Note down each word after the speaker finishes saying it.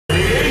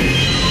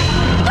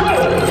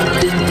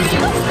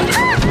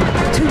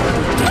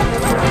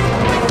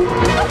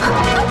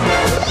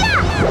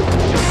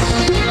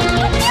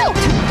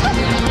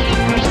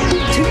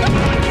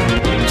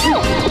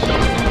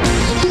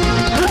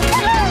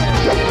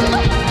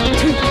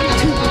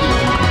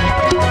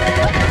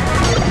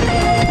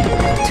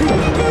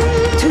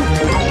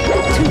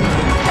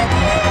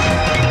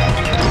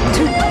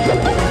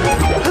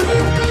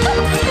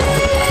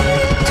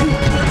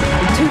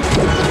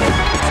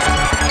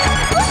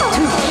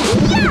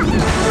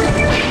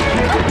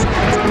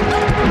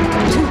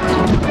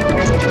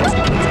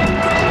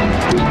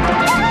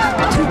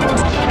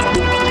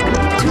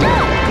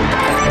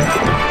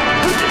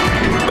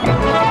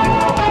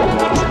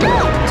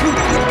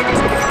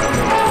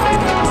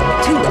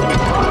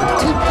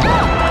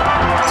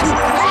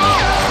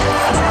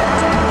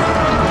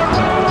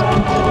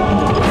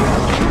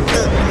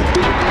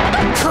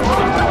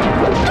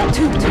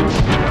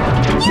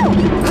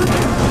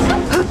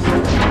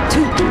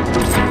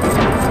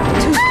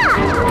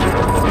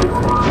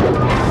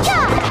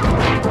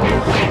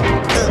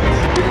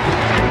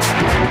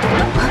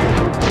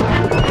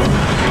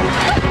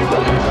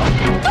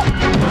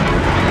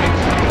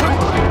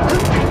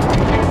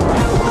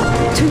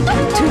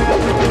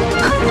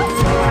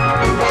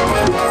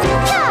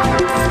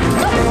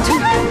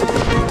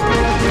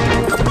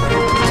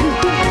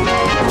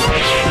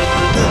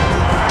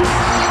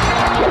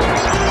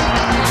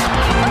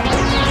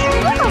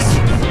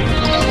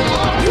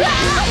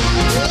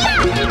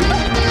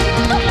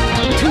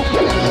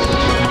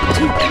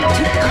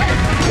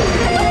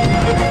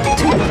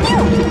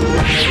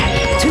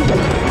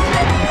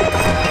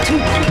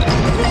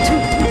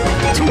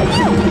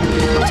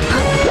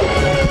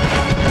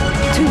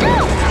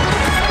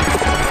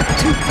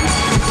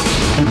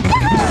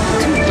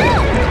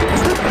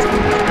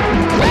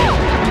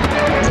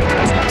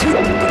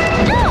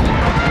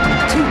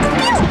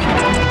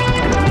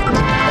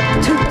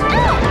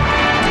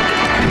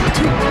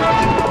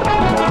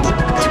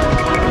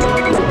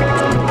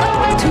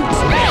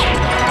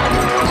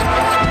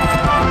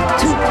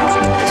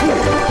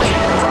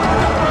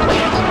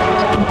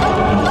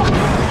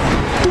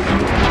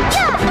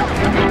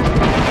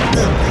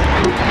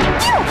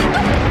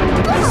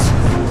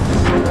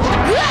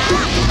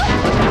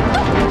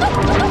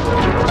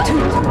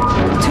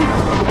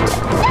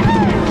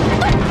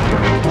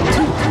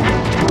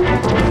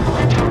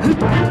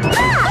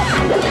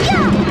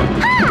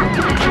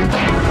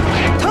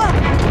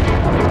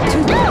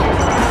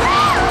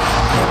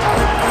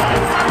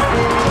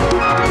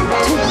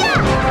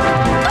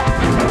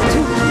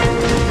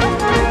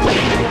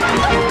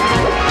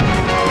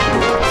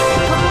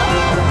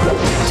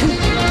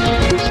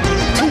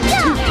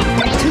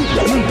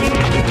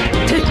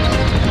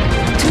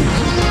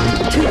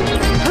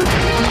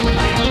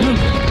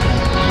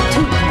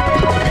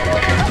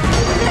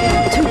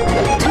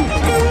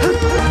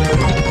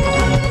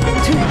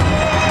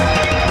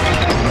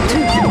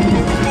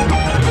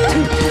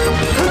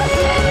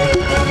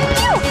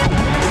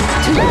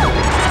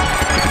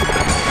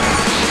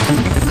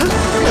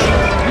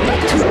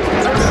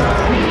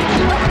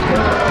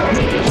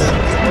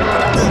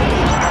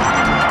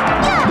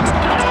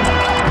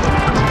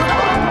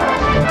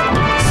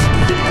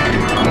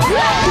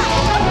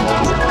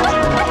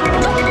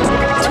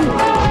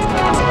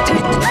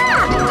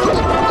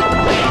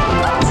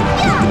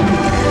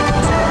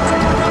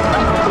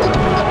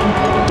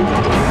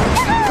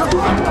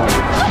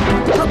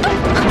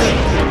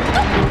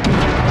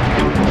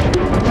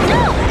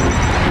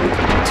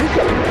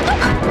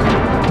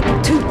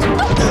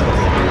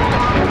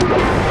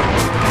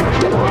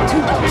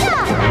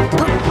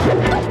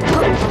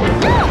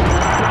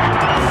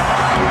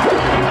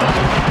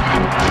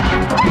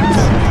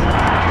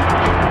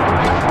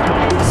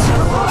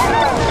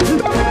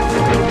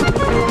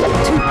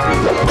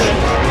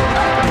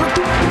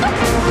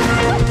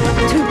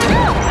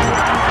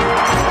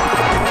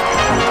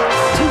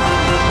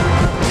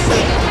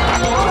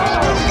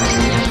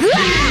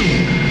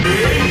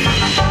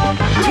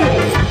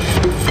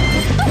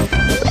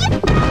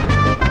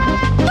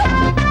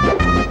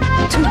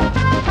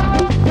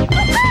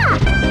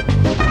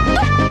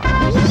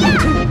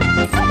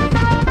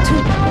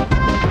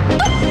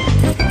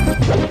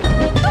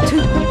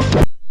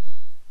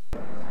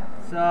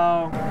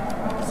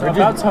So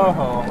about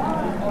Toho.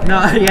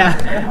 No,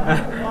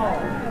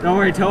 yeah. Don't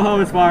worry, Toho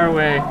is far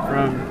away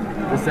from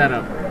the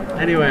setup.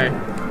 Anyway,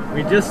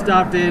 we just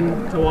stopped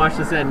in to watch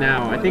the set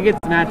now. I think it's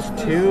match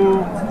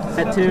 2,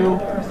 set 2.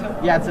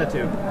 Yeah, it's set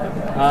 2.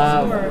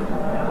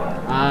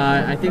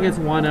 I think it's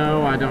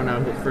 1-0. I don't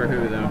know for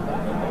who though.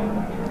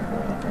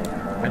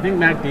 I think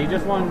MacD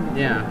just won.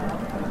 Yeah.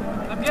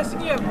 I'm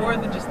guessing you have more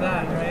than just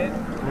that, right?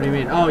 What do you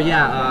mean? Oh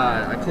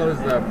yeah, I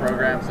closed the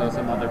program, so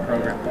some other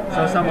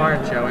some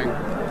aren't showing.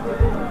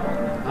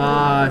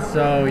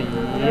 So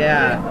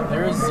yeah.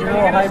 There is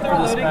zero hype for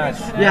this match.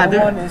 Yeah,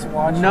 No one is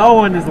watching. No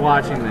one is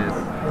watching this.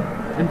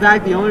 In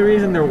fact, the only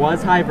reason there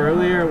was hype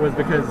earlier was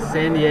because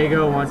San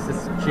Diego wants to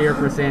cheer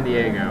for San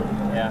Diego.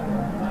 Yeah.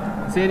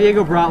 San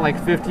Diego brought like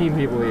 15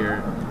 people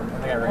here.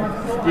 They got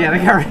raped. Yeah, they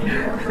got raped.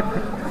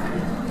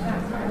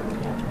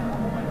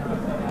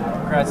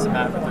 Congrats to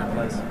Matt for 3rd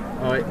place.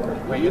 Oh,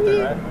 wait, you got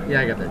that right?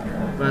 Yeah, I got that.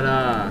 But,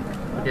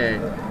 okay.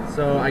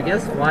 So, I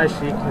guess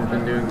Sheik has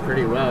been doing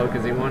pretty well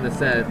because he won a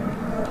set.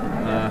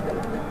 I'm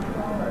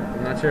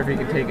not sure if he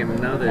can take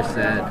another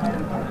set.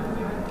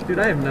 Dude,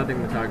 I have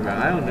nothing to talk about.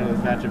 I don't know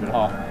this matchup at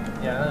all.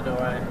 Yeah, neither do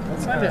I.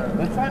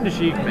 Let's find a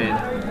Sheik, man.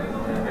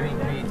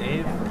 Maybe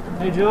Dave?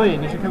 Hey,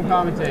 Julian, you should come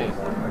commentate.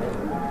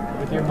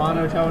 With your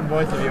monotone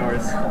voice of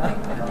yours.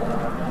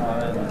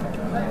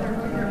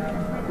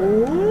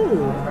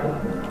 Ooh.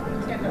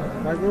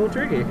 That's a little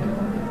tricky.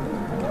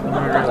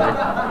 Not really.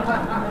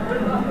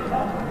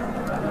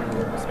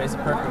 Space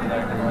perfect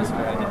there.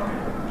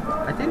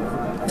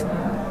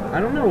 I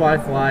don't know why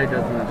Fly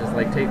doesn't just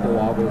like take the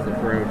wobbles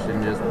approach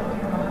and just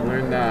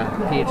learn the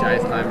Peach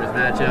Ice Climbers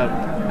matchup.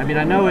 I mean,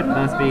 I know it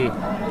must be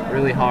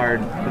really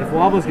hard, but if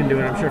Wobbles can do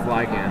it, I'm sure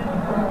Fly can.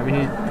 I mean,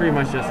 he's pretty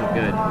much just as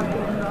good.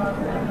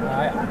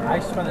 I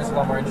just find this a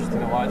lot more interesting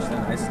to watch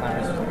than Ice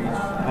Climbers versus Peach.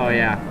 Oh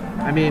yeah.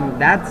 I mean,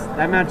 that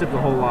matchup's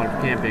a whole lot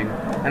of camping.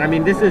 And I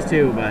mean, this is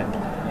too, but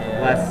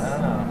yeah, less, I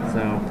don't know.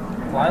 So.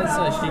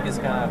 Fly's Sheik is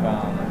kind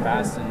of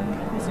fast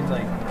and seems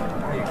like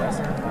pretty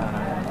aggressive.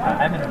 I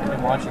haven't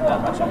been watching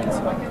that much of it,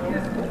 so.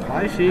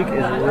 Fly Sheik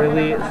is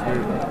really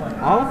smooth.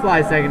 All of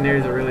Fly's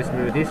secondaries are really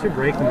smooth. He should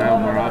break them out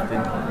more often.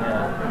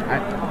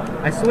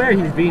 Yeah. I swear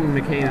he's beaten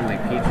McCain in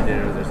like Peach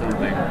Dittos or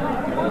something.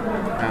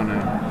 I don't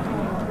know.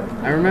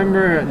 I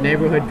remember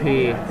Neighborhood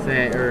P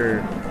say,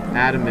 or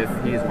Adam if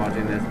he's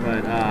watching this,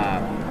 but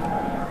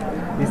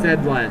he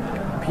said what?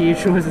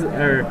 Peach was,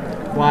 or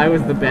Fly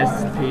was the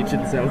best Peach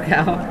in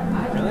SoCal.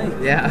 Really?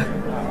 Yeah.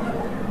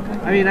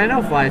 I mean, I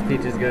know Fly's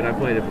Peach is good. I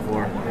played it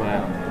before,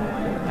 but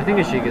I think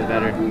his Sheik is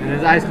better, and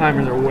his Ice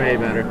Climbers are way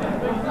better.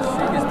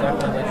 Sheik is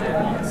definitely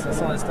legit.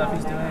 Some of the stuff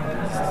he's doing, I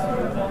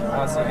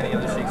don't see any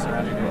other Sheiks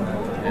around here doing that.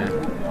 Yeah.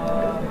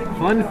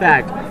 Fun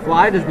fact: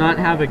 Fly does not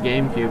have a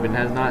GameCube and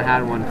has not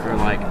had one for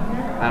like,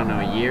 I don't know,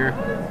 a year.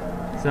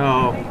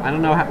 So I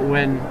don't know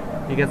when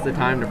he gets the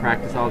time to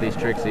practice all these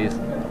tricksies.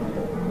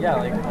 Yeah,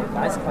 like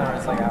Ice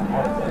Climbers, like I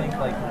would think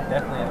like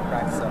definitely have to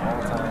practice that all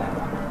the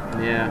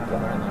time.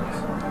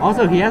 Yeah.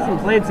 Also, he hasn't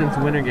played since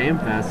Winter Game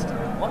Fest.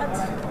 What?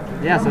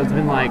 Yeah, so it's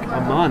been like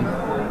a month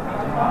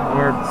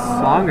or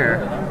longer.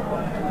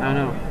 I don't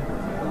know.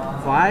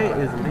 Fly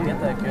is amazing. Get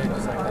that good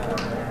just like that.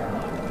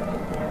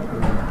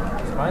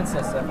 His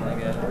mindset's definitely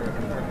good.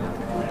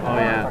 Oh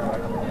yeah.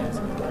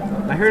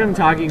 I heard him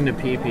talking to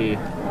PP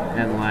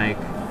and like,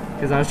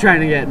 because I was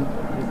trying to get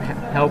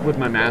help with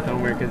my math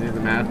homework because he's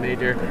a math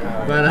major,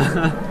 but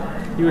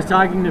he was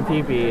talking to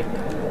PP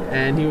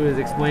and he was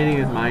explaining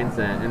his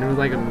mindset, and it was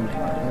like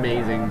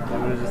amazing.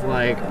 It was just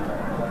like,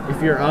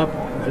 if you're up,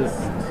 just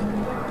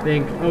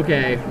think,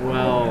 okay,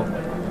 well,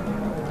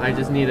 I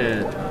just need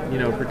to, you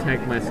know,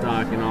 protect my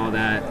stock and all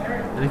that.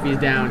 And if he's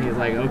down, he's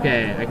like,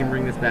 okay, I can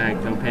bring this back,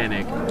 don't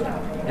panic.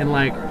 And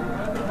like,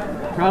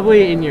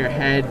 probably in your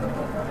head,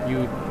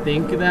 you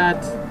think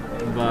that,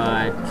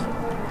 but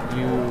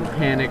you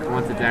panic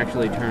once it's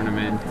actually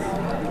tournament.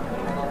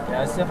 Yeah,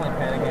 I was definitely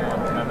panicking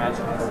when my match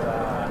against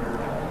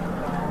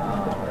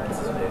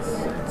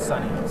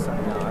Sunny.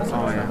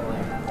 Oh yeah.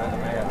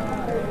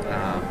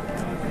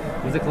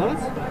 Was it close?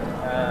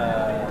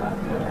 Not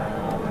really.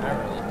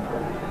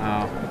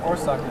 Oh. Or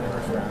stuck in the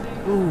first round.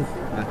 Ooh,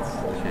 that's a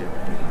shame.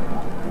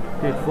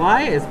 Dude,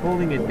 Fly is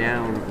holding it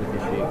down with the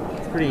Sheik.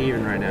 It's pretty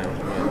even right now,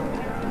 but I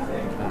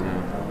don't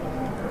know.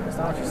 It's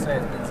not what you say.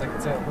 It's a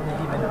really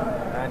even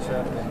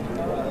matchup, and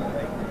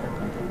like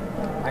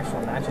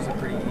actual matches are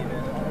pretty even.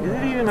 Is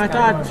it even? I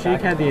thought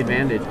Sheik had the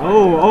advantage.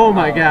 Oh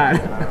my God.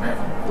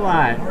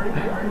 Fly.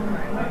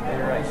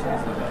 You're right, she's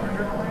the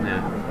better.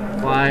 Yeah.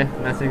 Fly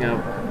messing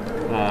up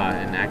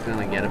and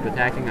accidentally get up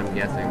attacking, I'm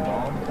guessing.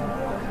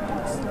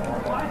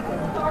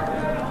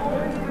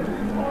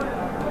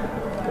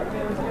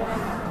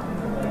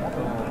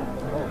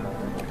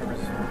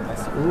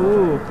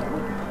 Ooh.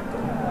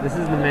 This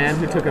is the man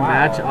who took a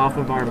match off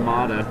of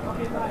Armada.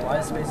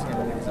 Fly's spacing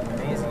him is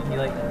amazing. He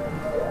like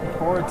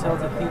forward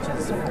tilted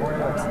Peaches forward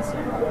looks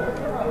insane.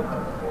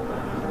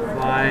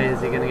 Fly, is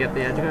he gonna get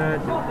the edge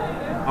guard?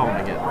 Oh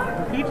my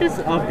God. Peaches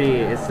up B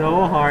is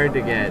so hard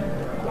to get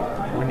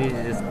when he's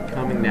just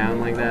coming down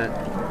like that.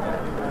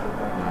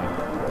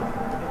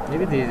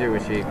 Maybe it's easier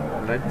with Sheik,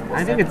 but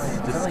I think it's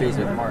just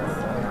stupid.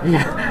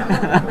 Yeah.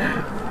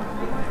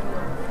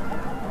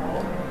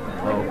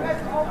 Oh.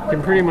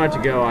 Can pretty much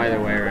go either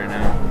way right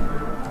now.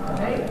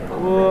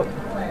 Well,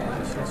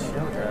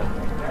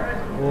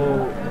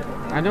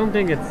 I don't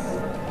think it's.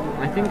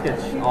 I think that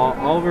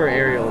all of her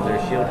aerials are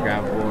shield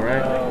grabbable,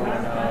 right?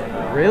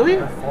 Really?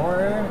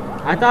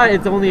 I thought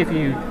it's only if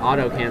you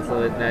auto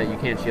cancel it that you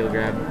can't shield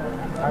grab.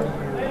 How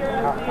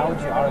would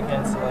you auto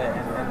cancel it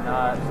and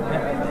not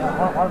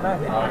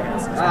automatically auto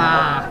cancel?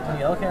 When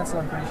you auto cancel,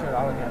 I'm pretty sure it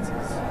auto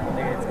cancels.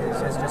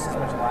 It's just as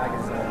much lag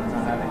as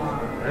not having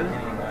any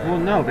lag. Well,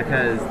 no,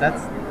 because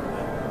that's.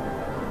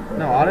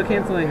 No, auto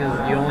canceling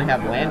is you only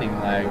have landing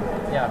lag.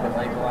 Yeah, but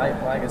like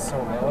lag is so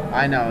low.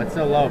 I know, it's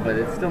so low, but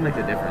it still makes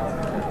a difference.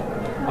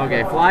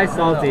 Okay, Fly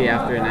salty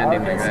after an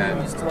ending like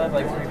that. You still have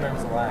like 3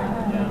 times the lag.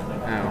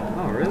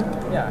 Oh, really?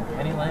 Yeah,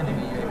 any landing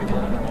you get a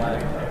little bit of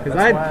lag. Because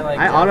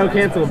I auto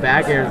cancel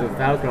back airs with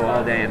Falco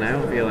all day and I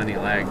don't feel any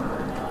lag.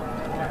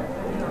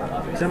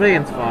 Somebody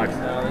against Fox.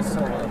 No, there's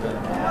still a little bit.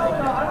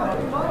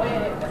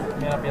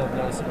 You may not be able to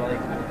notice it, but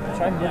like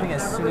try moving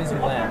as soon as you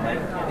land.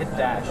 Like hit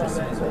dash as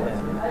soon as you land.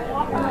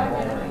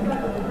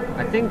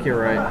 I think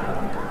you're right.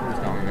 Who's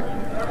calling it?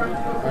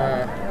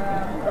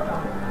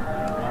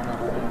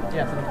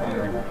 Yeah, something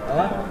like that.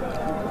 Hello?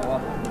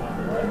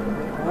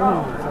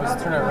 Ooh, so let's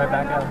turn it right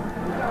back out.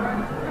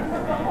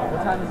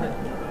 What time is it?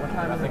 What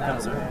time is it now,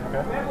 sir?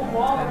 Okay.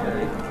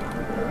 10:30.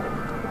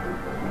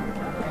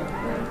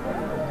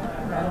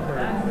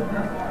 10:30.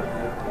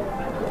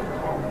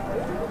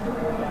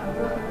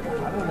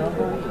 I don't know,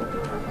 go eat.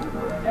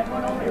 That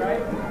one only,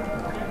 right?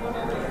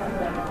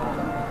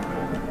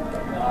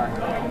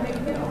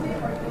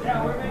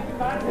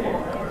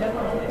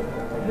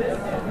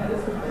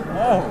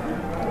 Oh!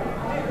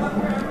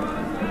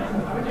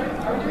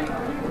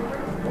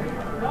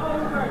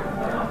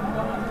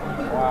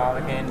 Wow,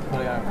 McCain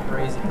putting on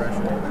crazy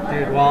pressure.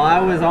 Dude, while I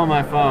was on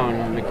my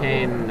phone,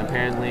 McCain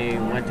apparently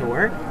went to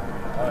work.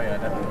 Oh yeah,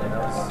 definitely. That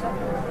was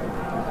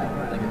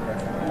really good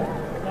pressure.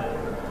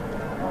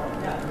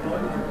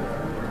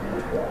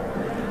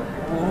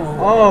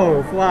 Ooh.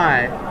 Oh,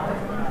 Fly.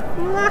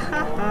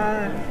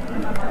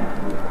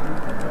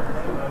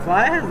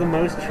 Fly has the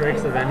most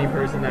tricks of any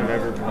person I've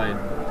ever played.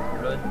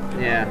 Really?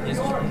 Yeah.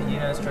 He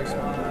has tricks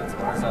with other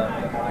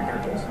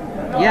characters.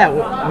 Yeah,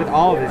 with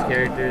all of his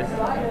characters.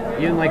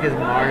 Even like his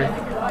Marth.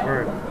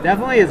 Or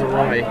definitely his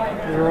Roy.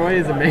 His Roy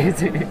is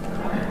amazing.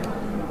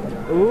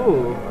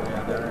 Ooh.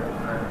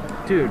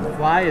 Dude,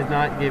 Fly is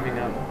not giving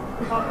up.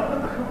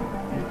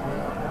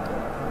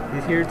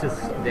 He's here to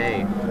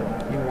stay.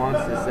 He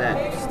wants to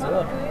set. Still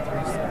up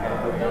 3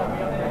 seconds.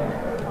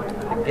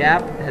 The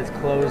gap has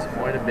closed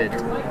quite a bit.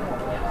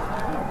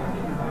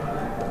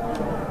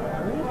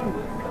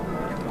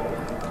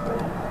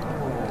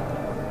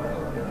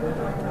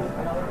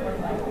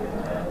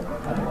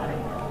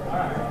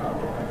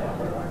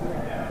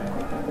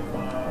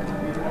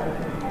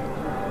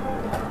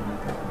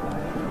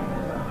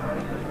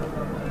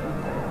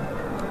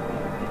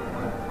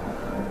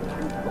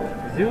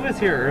 Zoo was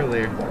here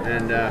earlier,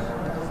 and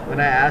when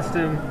I asked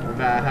him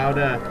about how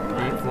to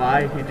beat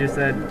Fly, he just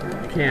said,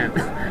 "You can't."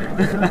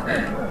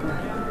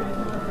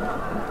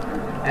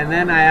 And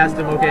then I asked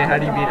him, okay, how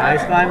do you beat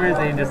Ice Climbers?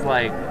 And he just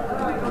like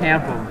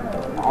camp them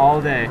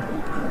all day.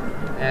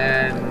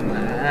 And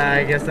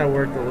I guess that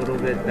worked a little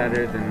bit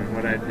better than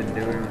what I'd been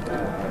doing.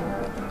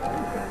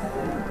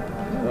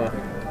 Ugh.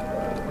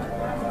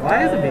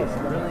 Fly is a beast.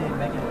 Really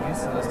making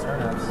use of those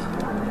turnips.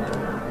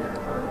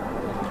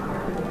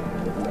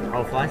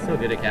 Oh, Fly's so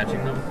good at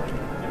catching them.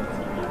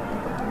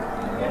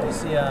 Did you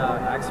see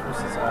Axe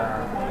versus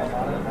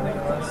Amanita, I think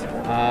it was?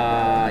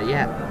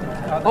 Yeah.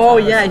 Oh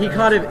yeah, he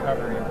caught it.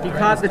 He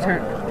caught the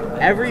turn.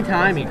 Every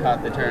time he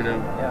caught the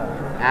turnip.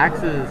 Yeah.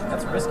 Axes.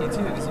 That's risky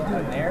too, because you do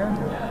it in air,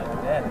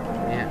 you're dead.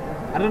 Yeah.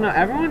 I don't know.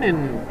 Everyone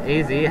in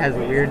AZ has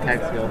weird tech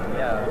skill.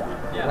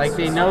 Yeah. Like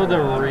they know the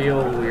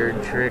real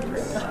weird tricks.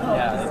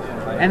 Yeah, they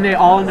do. Like, And they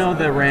all know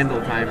the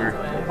Randall timer.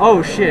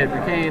 Oh shit,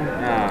 McCain.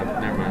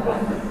 Never mind.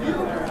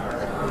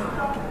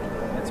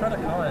 it's hard to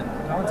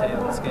commentate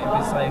on this game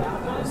because like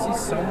you see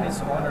so many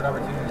squandered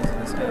opportunities in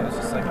this game. It's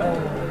just like, oh,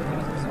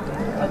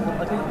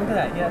 look at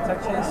that. Yeah, tech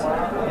chase.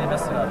 He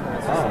messed it up.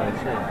 It's just Oh like,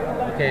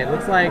 shit. Okay, it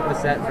looks like the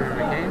set for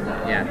McCain.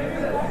 Yeah.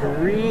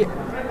 3-0.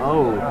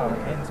 oh,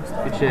 McCain's just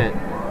Good shit.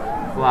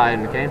 Fly,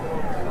 McCain.